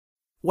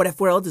What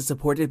If World is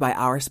supported by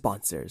our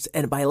sponsors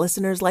and by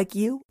listeners like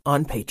you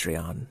on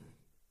Patreon.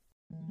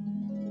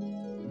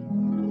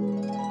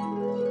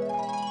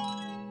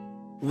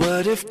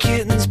 What if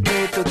kittens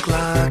played the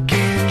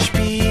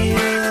glockenspiel?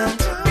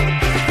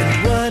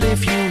 And what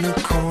if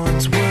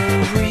unicorns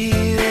were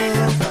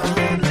real?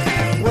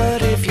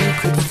 What if you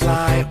could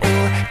fly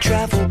or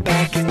travel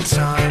back in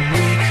time?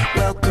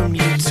 We welcome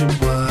you to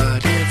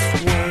What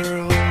If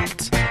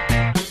World.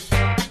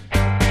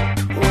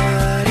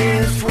 What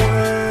If World.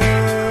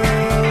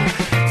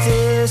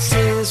 This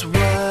is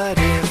What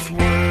If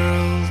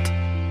World.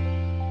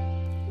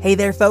 Hey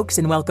there, folks,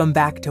 and welcome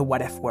back to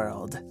What If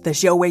World, the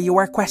show where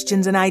your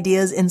questions and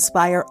ideas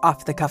inspire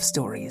off-the-cuff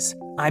stories.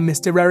 I'm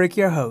Mr. Eric,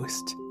 your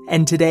host,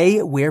 and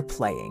today we're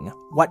playing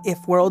What If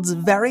World's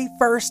very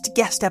first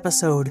guest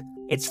episode.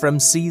 It's from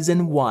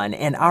Season 1,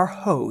 and our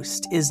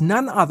host is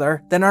none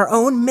other than our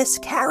own Miss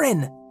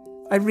Karen.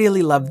 I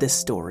really love this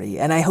story,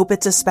 and I hope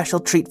it's a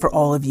special treat for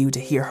all of you to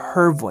hear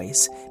her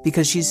voice,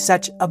 because she's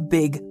such a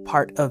big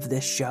part of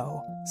this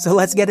show. So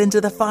let's get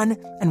into the fun,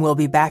 and we'll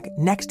be back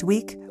next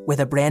week with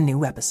a brand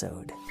new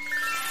episode.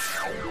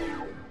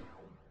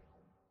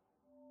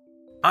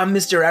 I'm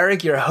Mr.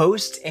 Eric, your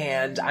host,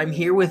 and I'm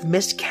here with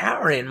Miss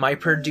Karen, my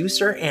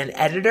producer and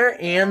editor,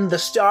 and the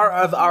star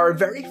of our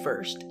very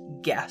first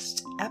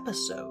guest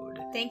episode.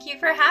 Thank you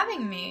for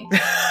having me.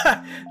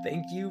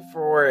 Thank you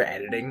for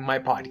editing my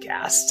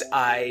podcast.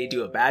 I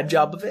do a bad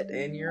job of it,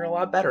 and you're a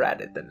lot better at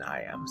it than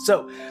I am.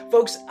 So,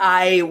 folks,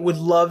 I would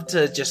love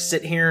to just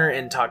sit here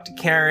and talk to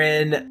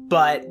Karen,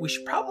 but we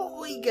should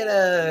probably get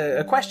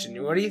a question.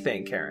 What do you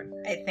think, Karen?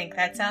 I think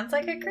that sounds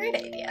like a great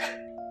idea.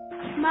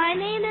 My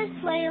name is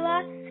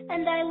Layla,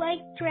 and I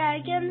like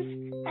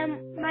dragons,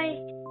 and my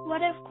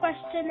what if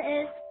question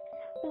is,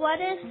 what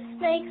if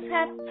snakes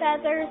had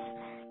feathers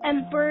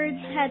and birds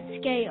had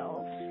scales?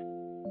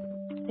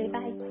 Say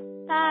bye.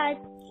 Bye.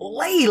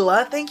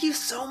 Layla, thank you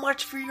so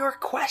much for your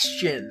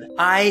question.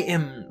 I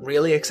am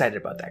really excited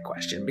about that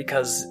question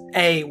because,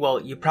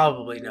 well, you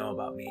probably know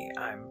about me.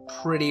 I'm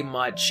pretty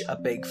much a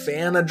big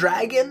fan of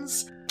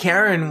dragons.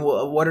 Karen,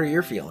 what are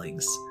your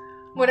feelings?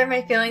 What are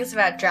my feelings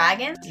about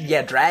dragons?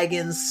 Yeah,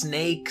 dragons,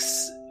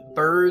 snakes,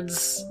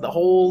 birds, the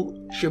whole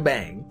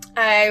shebang.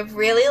 I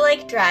really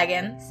like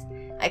dragons.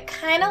 I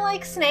kind of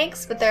like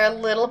snakes, but they're a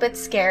little bit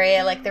scary.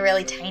 I like the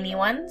really tiny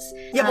ones.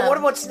 Yeah, but what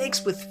about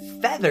snakes with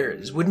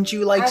feathers? Wouldn't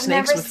you like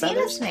snakes with feathers? I've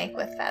never seen a snake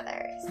with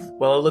feathers.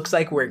 Well, it looks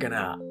like we're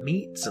gonna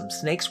meet some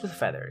snakes with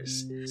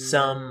feathers,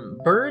 some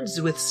birds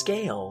with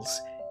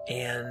scales,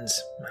 and,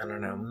 I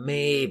don't know,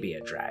 maybe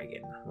a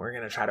dragon. We're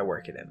gonna try to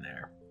work it in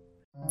there.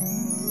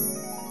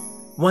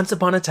 Once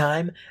upon a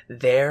time,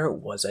 there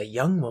was a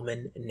young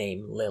woman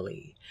named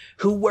Lily,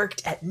 who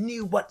worked at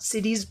New What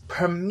City's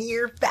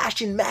premier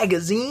fashion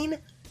magazine,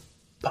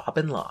 Pop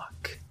and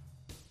Lock.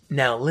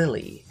 Now,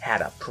 Lily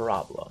had a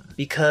problem,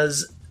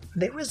 because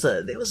there was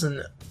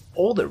an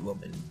older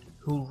woman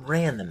who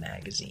ran the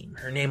magazine.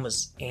 Her name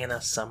was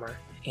Anna Summer,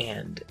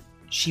 and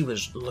she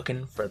was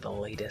looking for the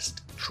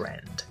latest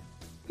trend.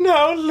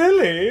 Now,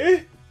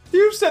 Lily,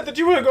 you said that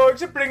you were going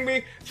to bring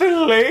me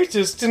the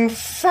latest in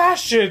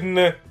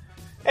fashion.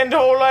 And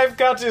all I've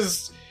got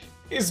is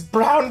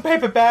brown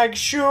paper bag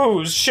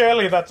shoes.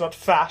 Surely that's not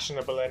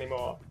fashionable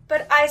anymore.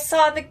 But I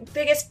saw the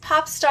biggest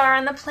pop star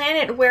on the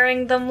planet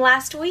wearing them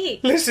last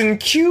week. Listen,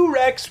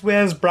 Q-Rex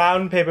wears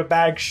brown paper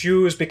bag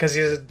shoes because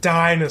he's a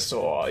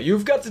dinosaur.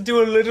 You've got to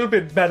do a little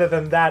bit better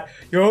than that.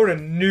 You're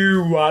in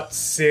New What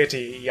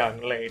City,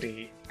 young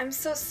lady. I'm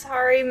so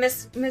sorry,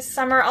 Miss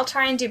Summer. I'll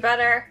try and do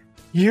better.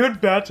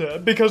 You'd better,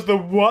 because the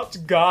What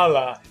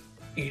Gala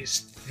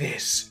is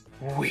this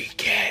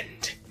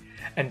weekend.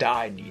 And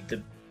I need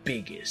the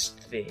biggest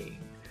thing.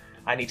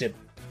 I need to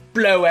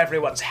blow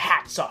everyone's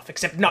hats off,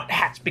 except not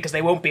hats, because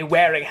they won't be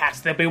wearing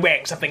hats. They'll be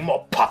wearing something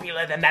more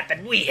popular than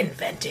that we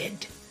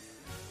invented.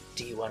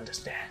 Do you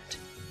understand?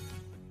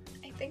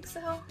 I think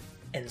so.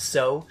 And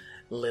so,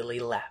 Lily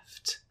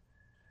left.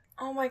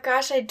 Oh my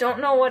gosh, I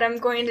don't know what I'm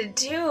going to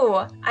do.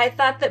 I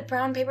thought that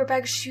brown paper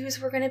bag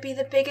shoes were going to be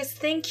the biggest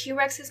thing.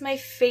 Q-Rex is my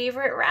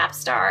favorite rap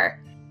star.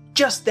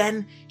 Just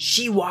then,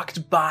 she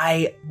walked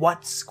by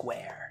What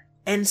Square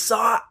and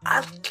saw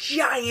a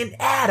giant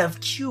ad of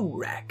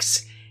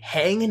Q-Rex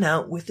hanging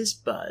out with his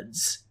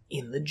buds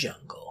in the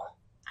jungle.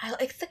 I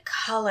like the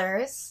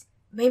colors.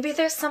 Maybe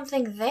there's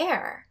something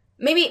there.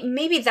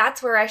 Maybe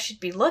that's where I should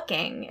be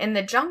looking, in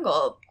the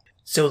jungle.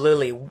 So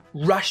Lily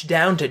rushed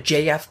down to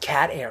JF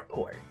Cat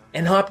Airport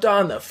and hopped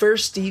on the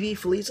first Stevie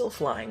Fleasel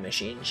flying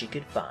machine she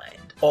could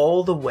find,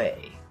 all the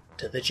way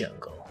to the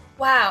jungle.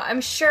 Wow, I'm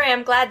sure I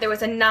am glad there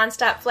was a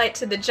non-stop flight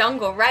to the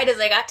jungle right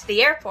as I got to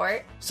the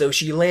airport. So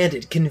she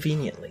landed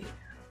conveniently,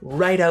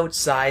 right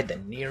outside the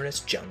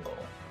nearest jungle.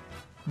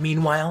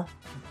 Meanwhile,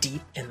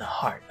 deep in the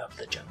heart of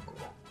the jungle,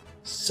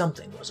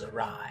 something was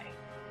awry.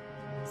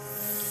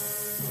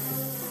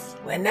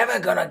 We're never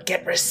gonna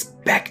get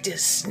respect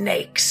as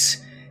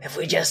snakes if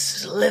we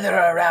just slither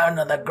around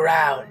on the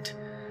ground.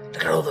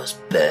 Look at all those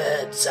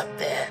birds up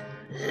there,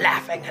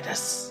 laughing at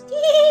us.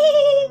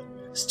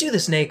 Stu the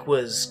Snake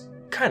was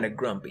kinda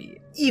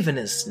grumpy, even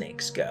as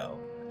snakes go.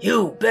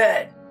 You,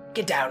 bird,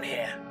 get down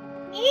here.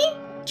 Me?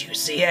 Do you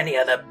see any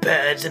other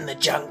birds in the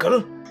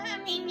jungle?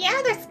 I mean,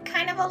 yeah, there's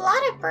kind of a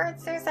lot of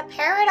birds. There's a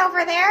parrot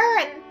over there,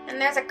 and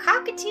there's a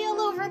cockatiel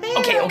over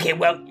there. Okay,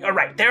 well,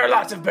 alright, there are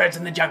lots of birds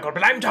in the jungle,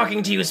 but I'm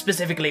talking to you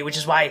specifically, which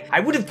is why I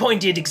would have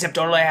pointed, except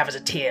all I have is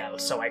a tail,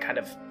 so I kind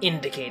of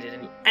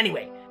indicated.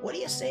 Anyway, what do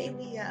you say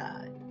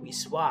we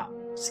swap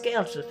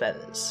scales for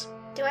feathers?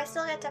 Do I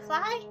still get to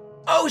fly?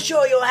 Oh,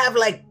 sure, you'll have,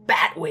 like,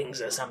 bat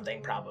wings or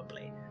something,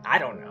 probably. I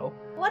don't know.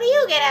 What do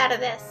you get out of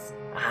this?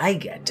 I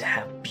get to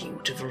have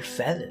beautiful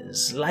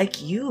feathers,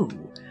 like you.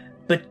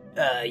 But,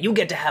 you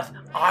get to have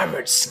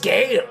armored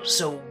scales,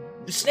 so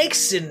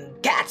snakes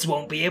and cats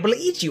won't be able to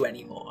eat you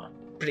anymore.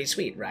 Pretty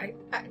sweet, right?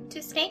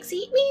 Do snakes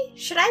eat me?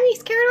 Should I be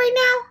scared right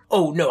now?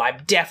 Oh, no,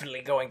 I'm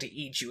definitely going to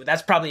eat you.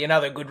 That's probably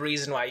another good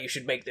reason why you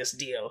should make this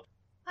deal.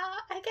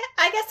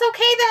 I guess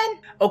okay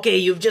then. Okay,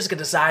 you've just got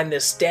to sign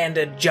this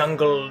standard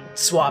jungle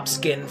swap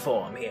skin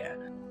form here.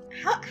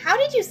 How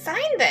did you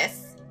sign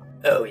this?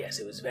 Oh, yes,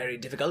 it was very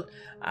difficult.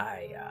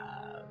 I,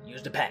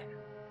 used a pen.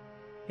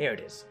 Here it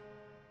is.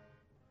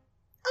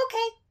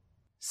 Okay.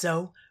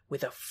 So,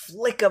 with a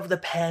flick of the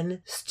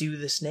pen, Stu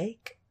the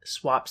Snake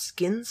swapped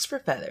skins for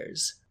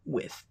feathers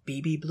with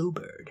BB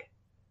Bluebird.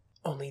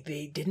 Only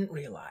they didn't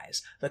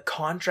realize the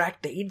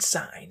contract they'd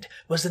signed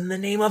was in the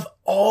name of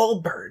all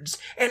birds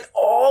and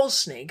all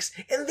snakes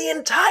in the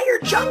entire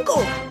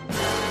jungle.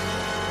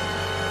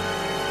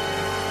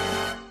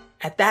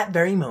 At that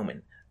very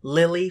moment,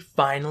 Lily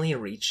finally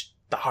reached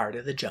the heart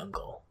of the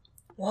jungle.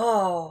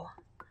 Whoa,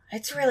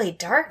 it's really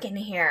dark in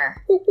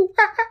here.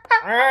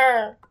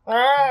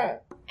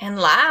 And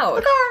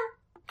loud.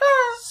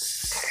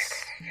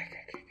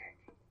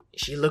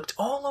 She looked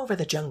all over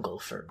the jungle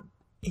for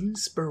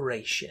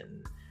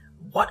inspiration.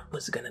 What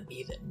was gonna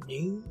be the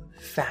new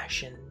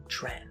fashion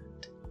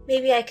trend?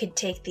 Maybe I could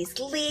take these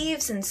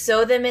leaves and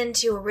sew them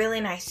into a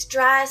really nice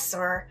dress,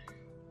 or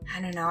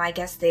I don't know, I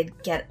guess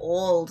they'd get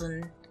old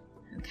and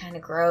kind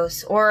of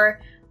gross. Or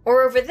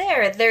over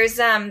there's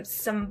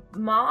some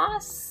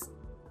moss.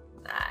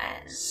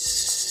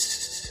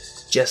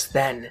 Just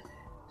then,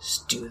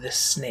 Stu the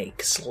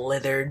Snake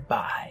slithered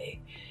by,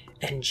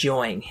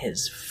 enjoying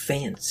his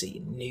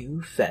fancy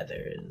new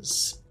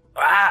feathers.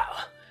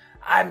 Wow,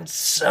 I'm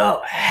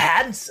so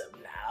handsome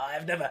now.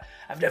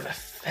 I've never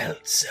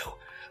felt so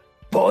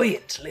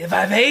buoyantly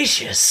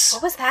vivacious.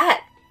 What was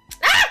that?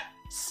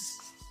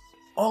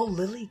 All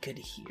Lily could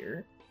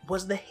hear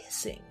was the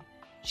hissing.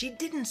 She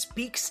didn't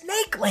speak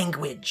snake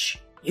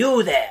language.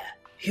 You there,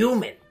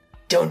 human.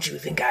 Don't you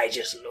think I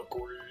just look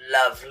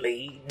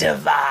lovely,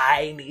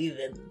 divine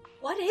even?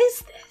 What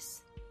is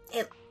this?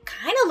 It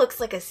kind of looks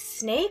like a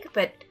snake,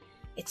 but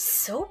it's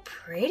so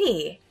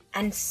pretty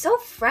and so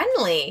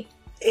friendly.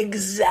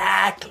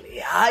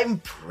 Exactly. I'm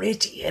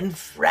pretty and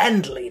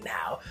friendly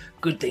now.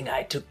 Good thing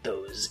I took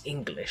those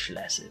English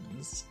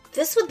lessons.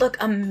 This would look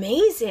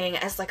amazing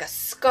as like a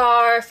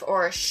scarf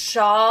or a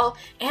shawl.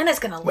 Anna's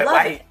gonna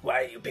love it. Why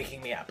are you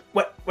picking me up?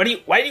 Why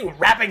are you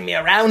wrapping me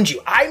around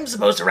you? I'm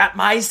supposed to wrap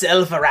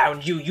myself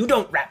around you. You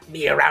don't wrap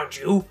me around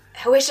you.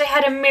 I wish I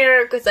had a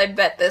mirror because I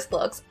bet this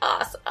looks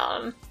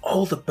awesome.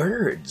 All the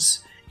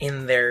birds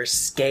in their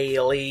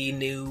scaly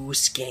new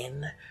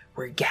skin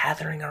were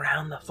gathering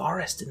around the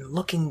forest and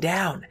looking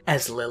down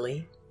as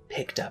Lily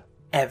picked up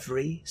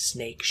every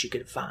snake she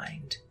could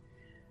find.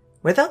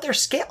 Without their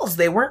scales,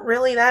 they weren't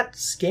really that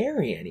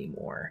scary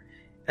anymore.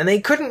 And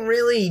they couldn't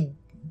really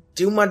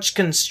do much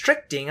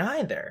constricting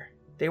either.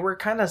 They were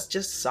kind of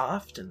just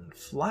soft and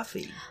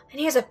fluffy. And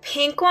here's a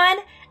pink one,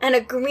 and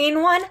a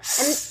green one, and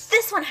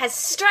this one has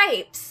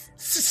stripes.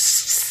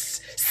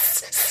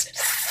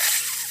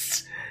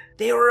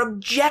 They were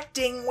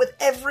objecting with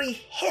every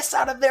hiss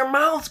out of their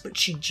mouths, but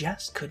she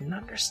just couldn't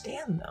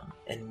understand them.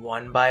 And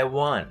one by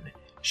one,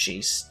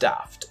 she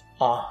stuffed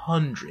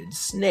 100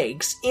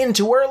 snakes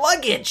into her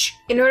luggage.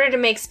 In order to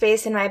make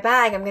space in my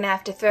bag, I'm gonna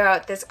have to throw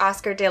out this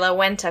Oscar de la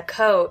Huerta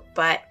coat,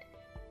 but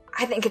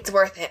I think it's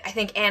worth it. I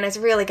think Anna's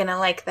really gonna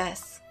like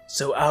this.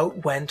 So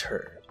out went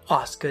her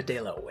Oscar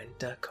de la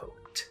Huerta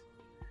coat.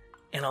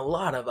 And a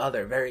lot of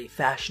other very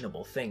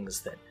fashionable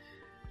things that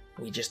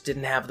we just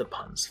didn't have the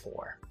puns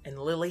for. And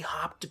Lily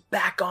hopped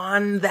back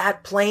on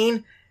that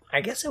plane.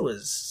 I guess it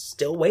was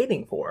still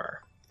waiting for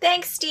her.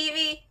 Thanks,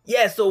 Stevie.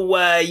 Yeah,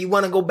 so you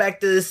want to go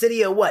back to the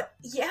city or what?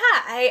 Yeah,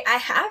 I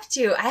have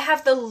to. I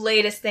have the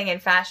latest thing in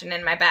fashion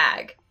in my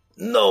bag.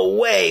 No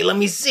way, let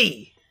me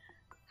see.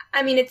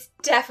 I mean, it's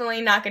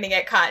definitely not going to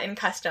get caught in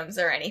customs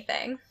or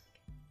anything.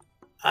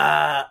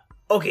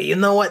 Okay, you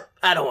know what?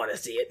 I don't want to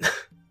see it.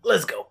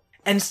 Let's go.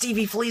 And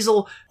Stevie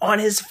Fleasel, on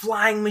his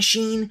flying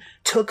machine,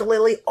 took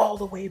Lily all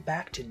the way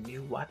back to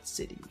New What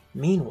City.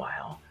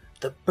 Meanwhile,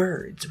 the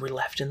birds were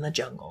left in the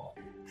jungle.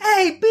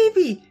 Hey,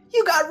 BB,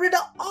 you got rid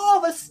of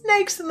all the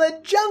snakes in the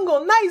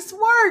jungle. Nice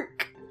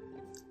work.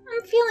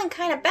 I'm feeling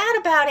kind of bad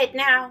about it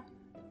now.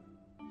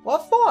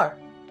 What for?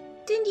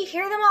 Didn't you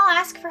hear them all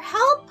ask for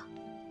help?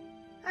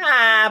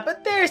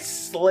 But they're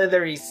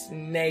slithery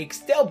snakes.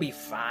 They'll be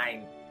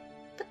fine.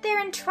 But they're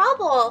in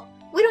trouble.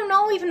 we don't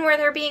know even where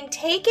they're being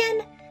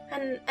taken.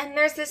 And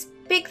there's this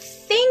big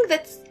thing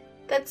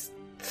that's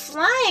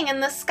flying in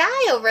the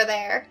sky over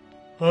there.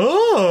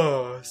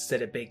 Oh,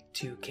 said a big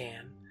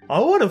toucan. I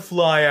want to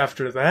fly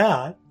after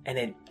that. And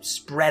it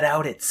spread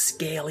out its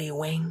scaly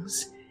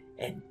wings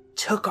and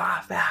took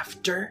off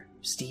after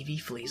Stevie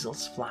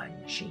Fleasel's flying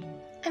machine.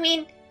 I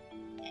mean,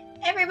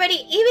 everybody,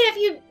 even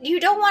if you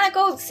don't want to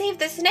go save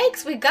the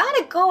snakes, we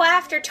gotta go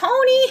after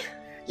Tony.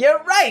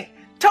 You're right!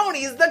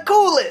 Tony's the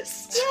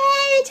coolest!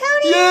 Yay,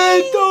 Tony!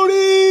 Yay,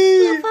 Tony!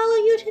 We'll follow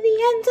you to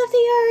the ends of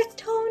the earth,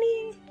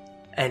 Tony.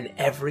 And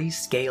every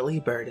scaly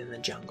bird in the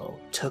jungle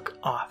took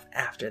off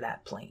after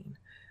that plane.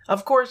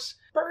 Of course,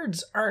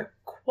 birds aren't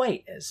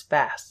quite as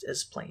fast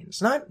as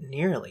planes, not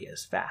nearly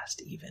as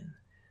fast even.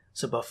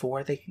 So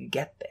before they could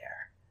get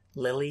there,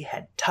 Lily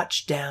had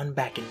touched down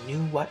back in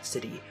New What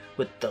City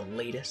with the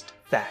latest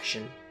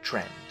fashion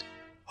trend.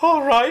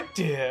 All right,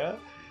 dear.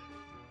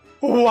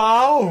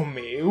 Wow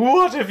me,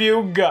 what have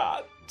you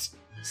got?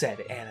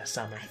 Said Anna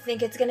Summer. I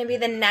think it's gonna be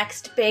the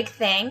next big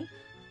thing.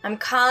 I'm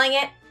calling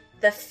it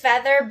the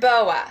feather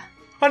boa.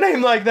 A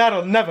name like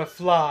that'll never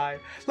fly.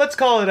 Let's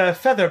call it a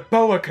feather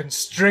boa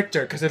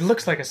constrictor, because it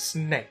looks like a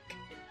snake.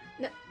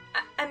 No,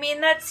 I mean,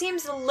 that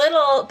seems a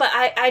little, but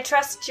I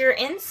trust your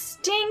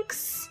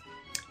instincts.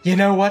 You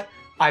know what?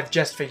 I've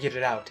just figured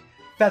it out.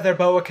 Feather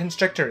boa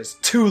constrictor is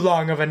too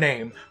long of a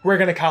name. We're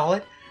gonna call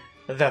it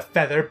the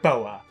feather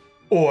boa,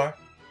 or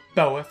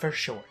boa for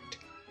short.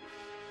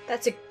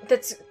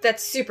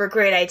 That's super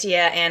great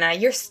idea, Anna.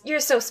 You're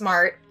so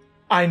smart.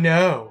 I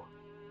know.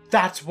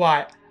 That's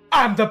why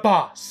I'm the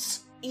boss.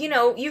 You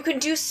know, you can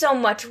do so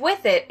much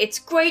with it. It's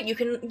great. You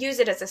can use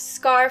it as a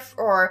scarf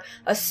or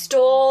a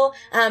stole.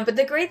 But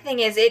the great thing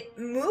is it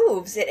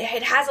moves. It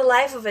has a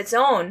life of its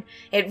own.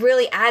 It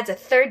really adds a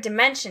third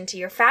dimension to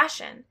your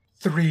fashion.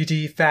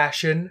 3D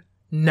fashion?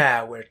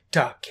 Now we're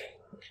talking.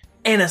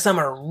 Anna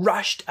Summer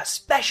rushed a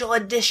special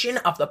edition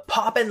of the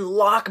Poppin'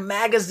 Lock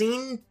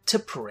magazine to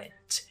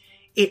print.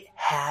 It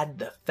had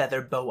the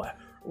feather boa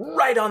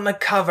right on the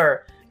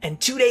cover,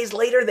 and 2 days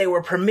later they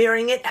were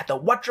premiering it at the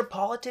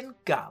Watropolitan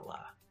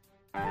Gala.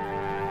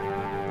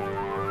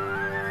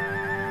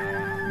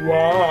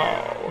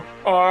 Wow,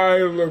 I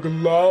look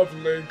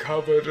lovely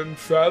covered in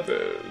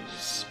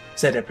feathers,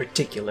 said a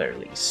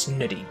particularly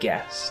snooty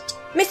guest.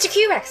 Mr.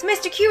 Q-Rex,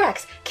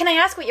 can I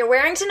ask what you're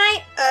wearing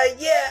tonight?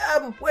 Yeah,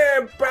 I'm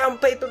wearing brown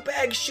paper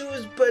bag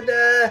shoes, but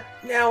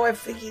now I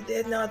figure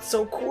they're not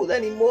so cool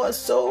anymore,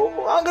 so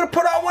I'm gonna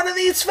put on one of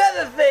these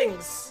feather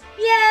things.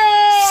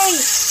 Yay!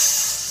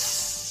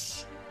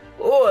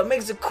 Oh, it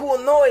makes a cool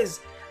noise.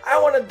 I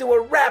want to do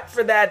a rap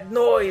for that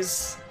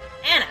noise.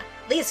 Anna,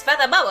 these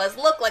feather boas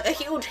look like a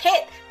huge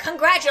hit.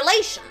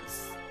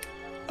 Congratulations.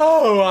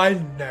 Oh, I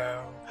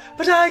know,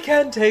 but I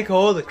can't take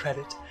all the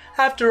credit.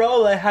 After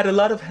all, I had a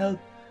lot of help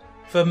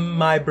from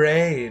my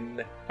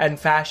brain and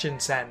fashion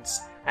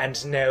sense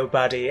and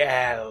nobody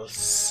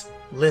else.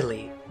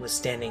 Lily was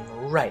standing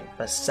right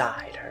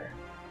beside her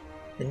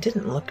and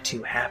didn't look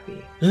too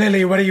happy.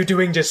 Lily, what are you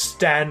doing just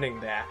standing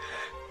there?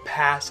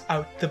 Pass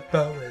out the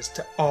boas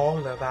to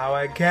all of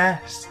our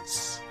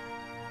guests.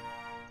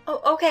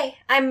 Oh, okay.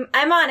 I'm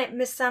on it,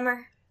 Miss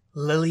Summer.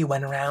 Lily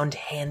went around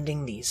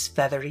handing these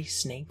feathery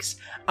snakes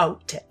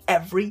out to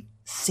every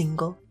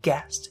single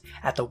guest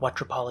at the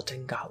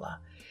Watropolitan Gala,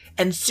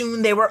 and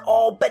soon they were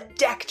all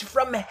bedecked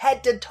from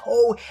head to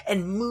toe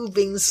and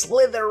moving,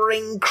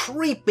 slithering,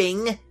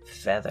 creeping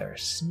feather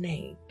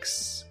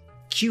snakes.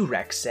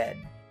 Q-Rex said,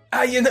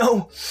 you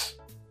know,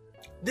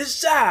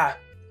 this,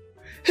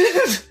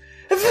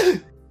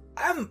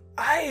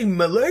 I'm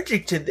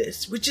allergic to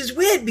this, which is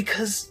weird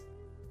because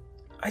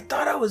I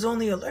thought I was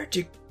only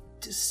allergic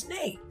to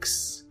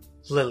snakes.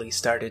 Lily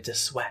started to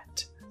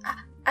sweat.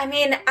 I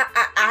mean,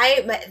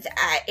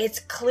 it's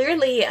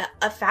clearly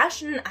a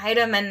fashion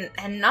item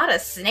and not a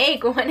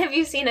snake. When have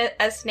you seen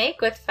a snake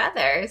with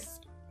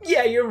feathers?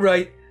 Yeah, you're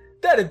right.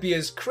 That'd be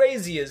as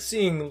crazy as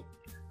seeing,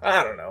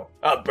 I don't know,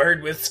 a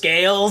bird with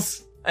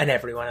scales. And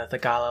everyone at the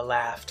gala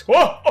laughed.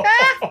 No.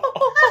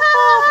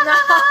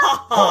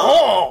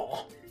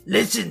 Oh,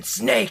 listen,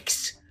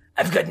 snakes.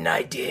 I've got an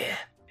idea.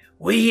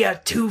 We are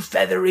too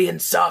feathery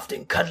and soft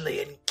and cuddly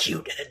and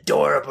cute and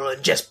adorable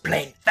and just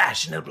plain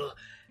fashionable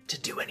to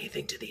do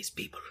anything to these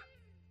people.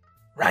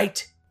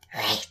 Right?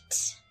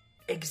 Right.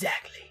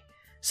 Exactly.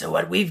 So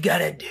what we've got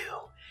to do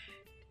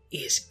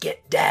is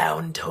get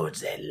down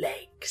towards their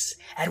legs.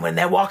 And when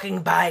they're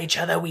walking by each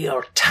other,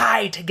 we'll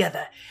tie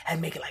together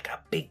and make it like a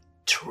big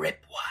tripwire.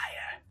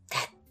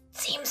 That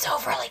seems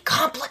overly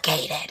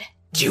complicated.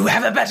 Do you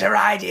have a better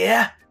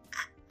idea?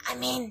 I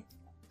mean,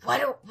 what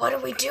do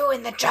we do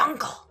in the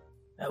jungle?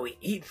 Oh, we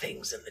eat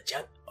things in the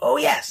jungle. Oh,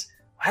 yes.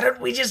 Why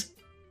don't we just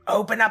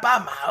open up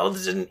our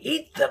mouths and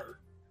eat them?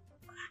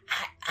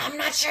 I'm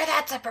not sure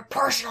that's a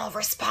proportional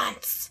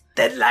response.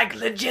 Then, like,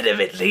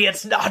 legitimately,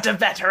 it's not a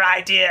better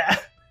idea.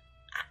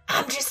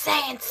 I'm just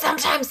saying,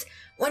 sometimes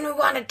when we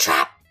want to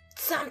trap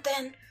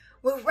something,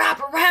 we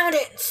wrap around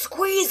it and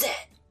squeeze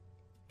it.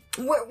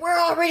 We're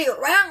already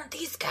around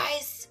these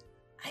guys.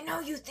 I know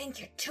you think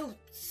you're too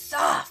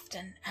soft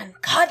and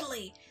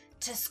cuddly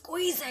to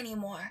squeeze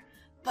anymore,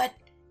 but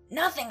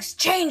nothing's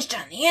changed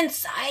on the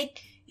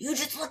inside. You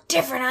just look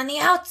different on the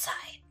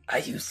outside. Are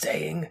you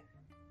saying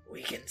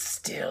we can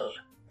still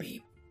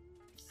be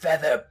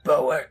feather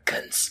boa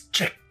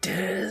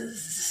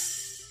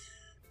constrictors?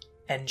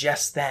 And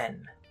just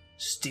then,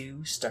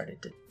 Stu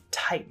started to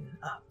tighten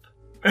up.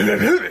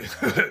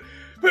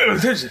 Well,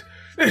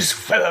 this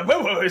feather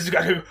boa has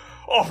got him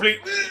awfully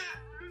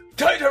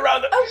tight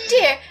around the... Oh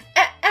dear,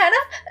 Anna,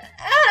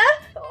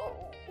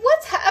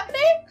 what's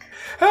happening?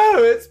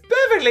 Oh, it's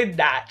perfectly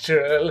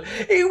natural.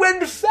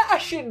 When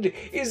fashion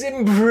is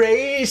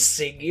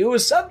embracing you,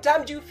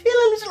 sometimes you feel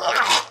a little...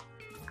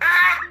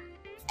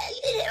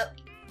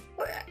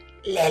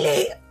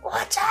 Lily,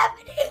 what's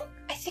happening?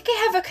 I think I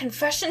have a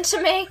confession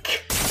to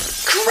make.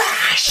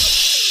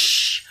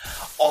 Crash!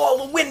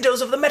 All the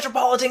windows of the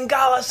Metropolitan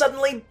Gala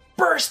suddenly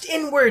burst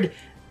inward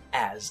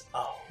as a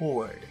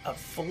horde of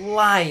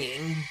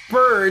flying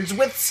birds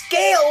with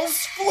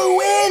scales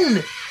flew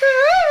in.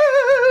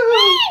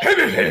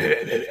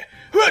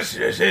 What's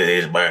this,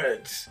 these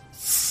birds?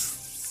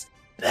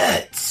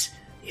 Birds,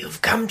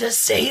 you've come to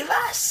save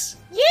us?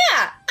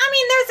 Yeah, I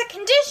mean, there's a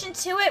condition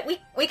to it.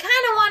 We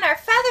kind of want our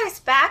feathers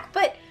back,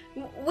 but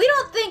we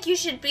don't think you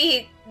should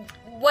be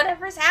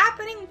whatever's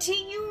happening to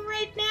you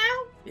right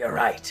now. You're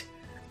right.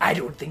 I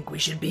don't think we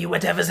should be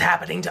whatever's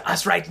happening to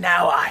us right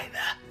now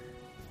either.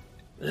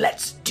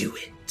 Let's do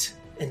it.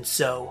 And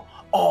so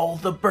all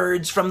the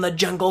birds from the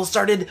jungle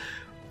started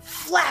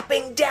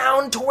flapping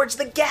down towards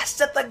the guests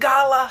at the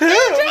gala.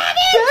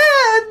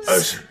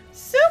 Dragons!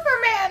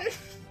 Superman!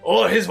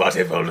 Or his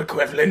whatever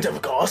equivalent,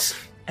 of course.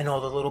 And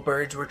all the little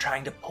birds were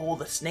trying to pull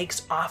the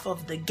snakes off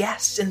of the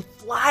guests and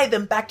fly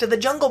them back to the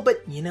jungle.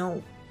 But,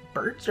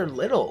 birds are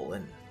little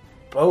and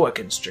boa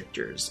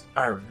constrictors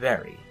are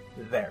very,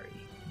 very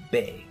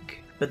big.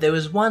 But there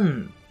was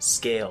one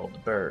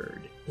scaled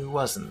bird who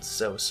wasn't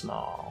so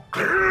small.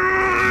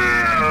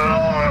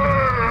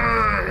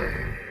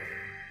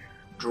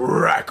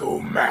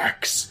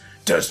 Dracomax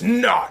does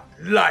not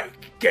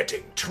like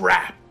getting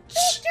trapped.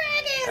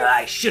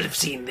 I should have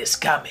seen this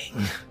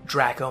coming.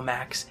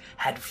 Dracomax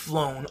had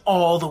flown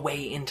all the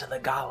way into the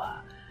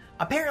gala.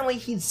 Apparently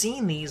he'd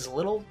seen these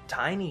little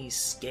tiny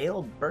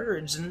scaled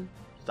birds and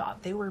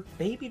thought they were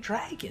baby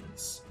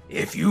dragons.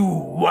 If you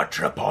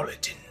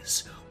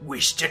Watrapolitans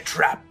wish to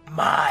trap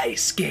my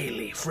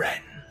scaly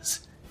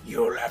friends,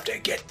 you'll have to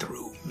get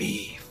through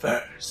me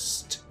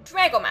first.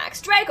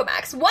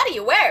 Dracomax, what are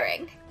you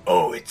wearing?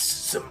 Oh, it's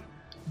some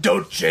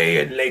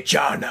Dolce and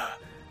Lechana.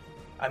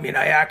 I mean,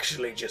 I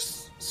actually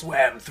just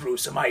swam through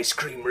some ice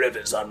cream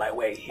rivers on my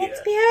way here.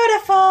 It's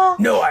beautiful.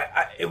 No,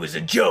 it was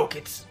a joke.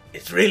 It's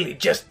really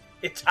just,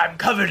 I'm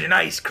covered in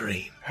ice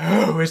cream.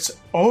 Oh, it's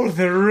all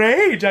the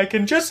rage, I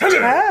can just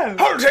tell.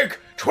 I'll take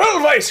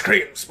 12 ice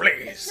creams,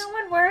 please. Is no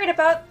one worried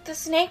about the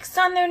snakes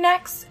on their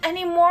necks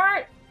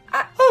anymore?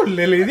 Oh,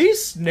 Lily,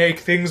 these snake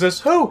things are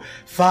so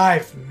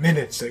 5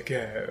 minutes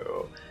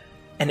ago.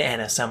 And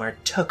Anna Summer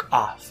took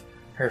off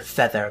her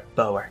feather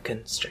boa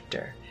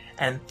constrictor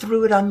and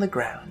threw it on the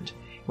ground,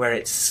 where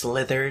it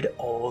slithered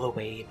all the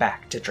way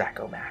back to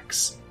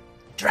Dracomax.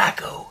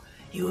 Draco,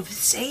 you have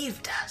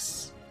saved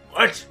us.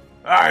 What?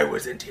 I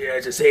wasn't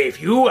here to save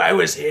you. I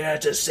was here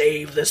to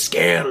save the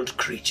scaled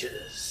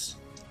creatures.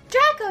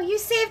 Draco, you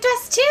saved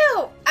us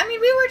too. I mean,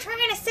 we were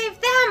trying to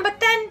save them, but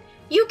then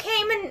you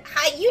came and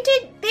you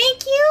did.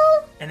 Thank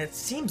you. And it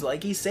seems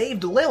like he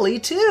saved Lily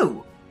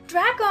too.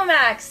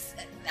 Dracomax,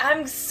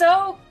 I'm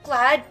so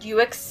glad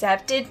you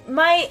accepted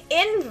my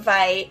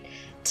invite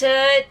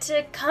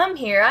to come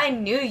here. I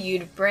knew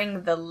you'd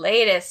bring the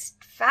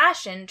latest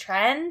fashion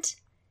trend.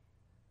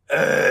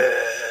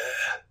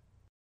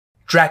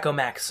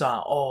 Dracomax saw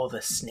all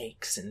the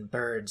snakes and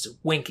birds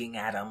winking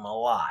at him a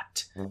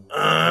lot.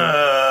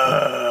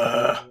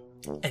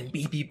 And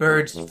baby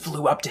birds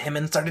flew up to him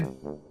and started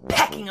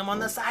pecking him on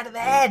the side of the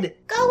head.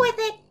 Go with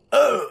it.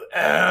 Oh,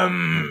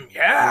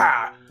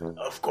 yeah,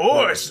 of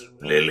course,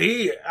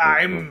 Lily.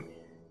 I'm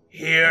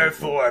here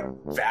for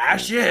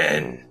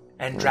fashion.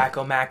 And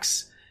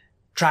Dracomax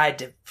tried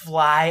to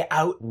fly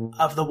out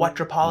of the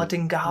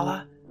Watrapolitan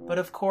Gala, but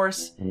of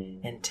course,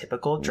 in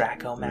typical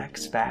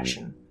Dracomax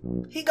fashion,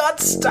 he got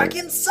stuck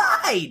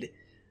inside.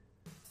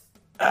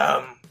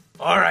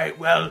 Alright,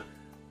 well,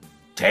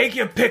 take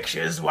your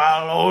pictures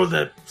while all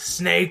the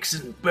snakes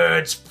and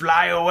birds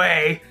fly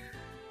away.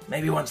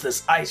 Maybe once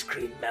this ice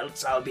cream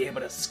melts, I'll be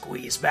able to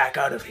squeeze back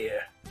out of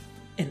here.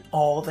 And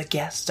all the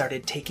guests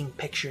started taking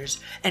pictures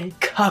and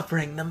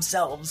covering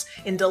themselves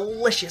in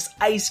delicious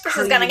ice cream.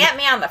 This is gonna get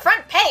me on the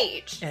front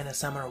page. Anna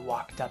Summer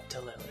walked up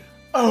to Lily.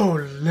 Oh,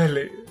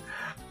 Lily,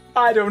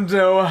 I don't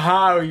know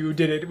how you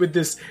did it with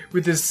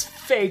this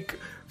fake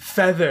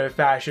feather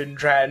fashion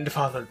trend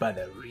followed by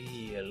the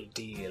real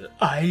deal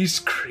ice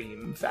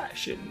cream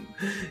fashion.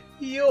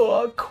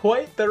 You're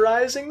quite the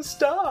rising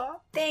star.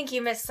 Thank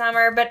you, Miss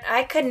Summer, but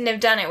I couldn't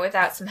have done it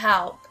without some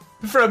help.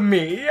 From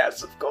me,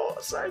 yes, of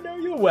course. I know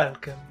you're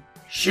welcome.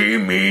 She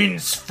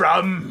means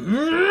from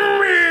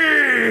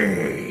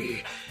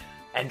me.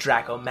 and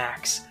Draco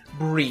Max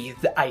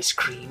breathed ice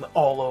cream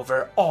all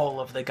over all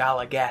of the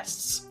gala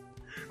guests.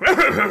 Rum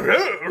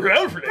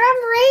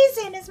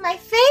Raisin is my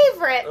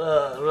favorite.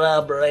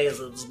 Rum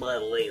Raisin's my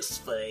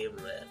least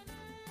favorite.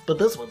 But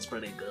this one's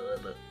pretty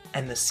good.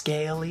 And the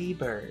scaly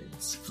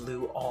birds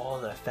flew all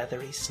the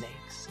feathery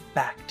snakes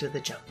back to the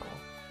jungle.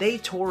 They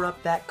tore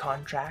up that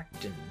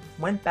contract and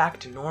went back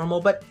to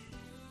normal, but,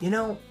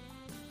 a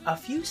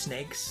few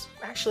snakes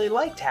actually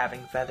liked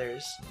having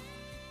feathers,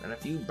 and a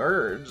few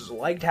birds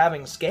liked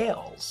having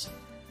scales.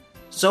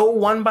 So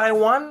one by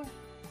one,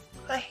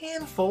 a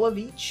handful of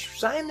each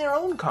signed their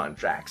own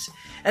contracts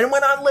and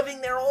went on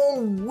living their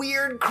own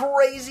weird,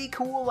 crazy,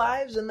 cool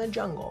lives in the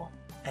jungle.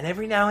 And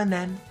every now and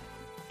then,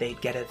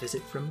 they'd get a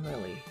visit from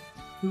Lily,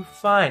 who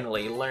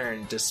finally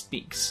learned to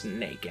speak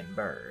snake and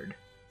bird.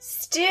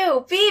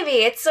 Stu,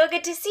 Phoebe, it's so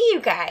good to see you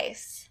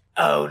guys.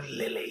 Oh,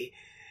 Lily,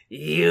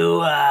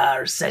 you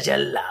are such a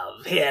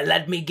love. Here,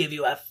 let me give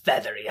you a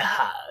feathery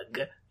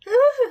hug.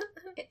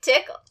 It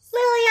tickles.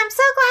 Lily, I'm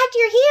so glad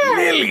you're here.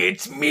 Lily,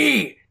 it's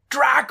me,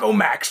 Draco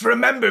Max.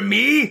 Remember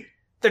me?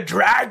 The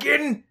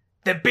dragon?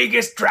 The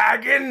biggest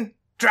dragon?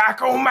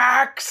 Draco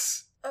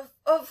Max?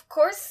 Of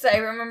course I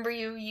remember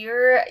you.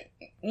 You're,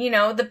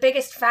 the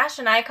biggest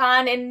fashion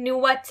icon in New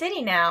What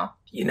City now.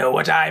 You know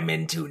what I'm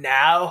into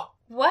now?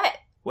 What?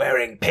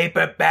 Wearing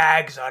paper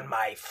bags on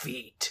my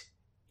feet.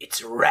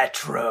 It's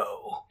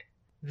retro.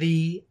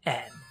 The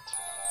end.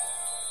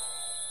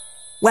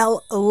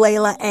 Well,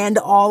 Layla and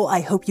all,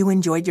 I hope you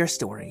enjoyed your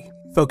story.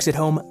 Folks at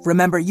home,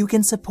 remember you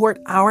can support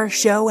our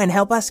show and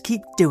help us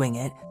keep doing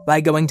it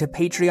by going to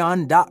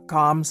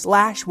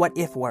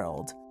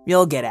patreon.com/whatifworld.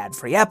 You'll get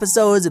ad-free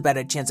episodes, a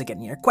better chance of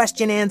getting your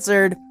question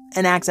answered,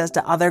 and access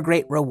to other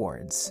great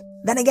rewards.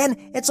 Then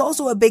again, it's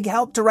also a big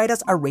help to write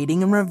us a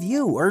rating and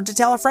review or to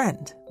tell a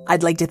friend.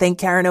 I'd like to thank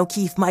Karen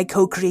O'Keefe, my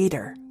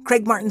co-creator,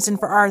 Craig Martinson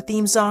for our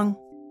theme song,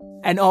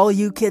 and all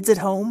you kids at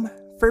home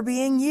for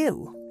being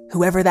you,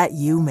 whoever that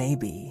you may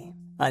be.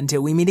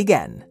 Until we meet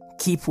again,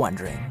 keep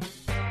wondering.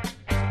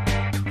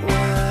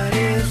 What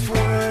if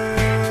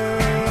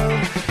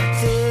world?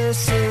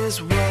 This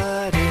is what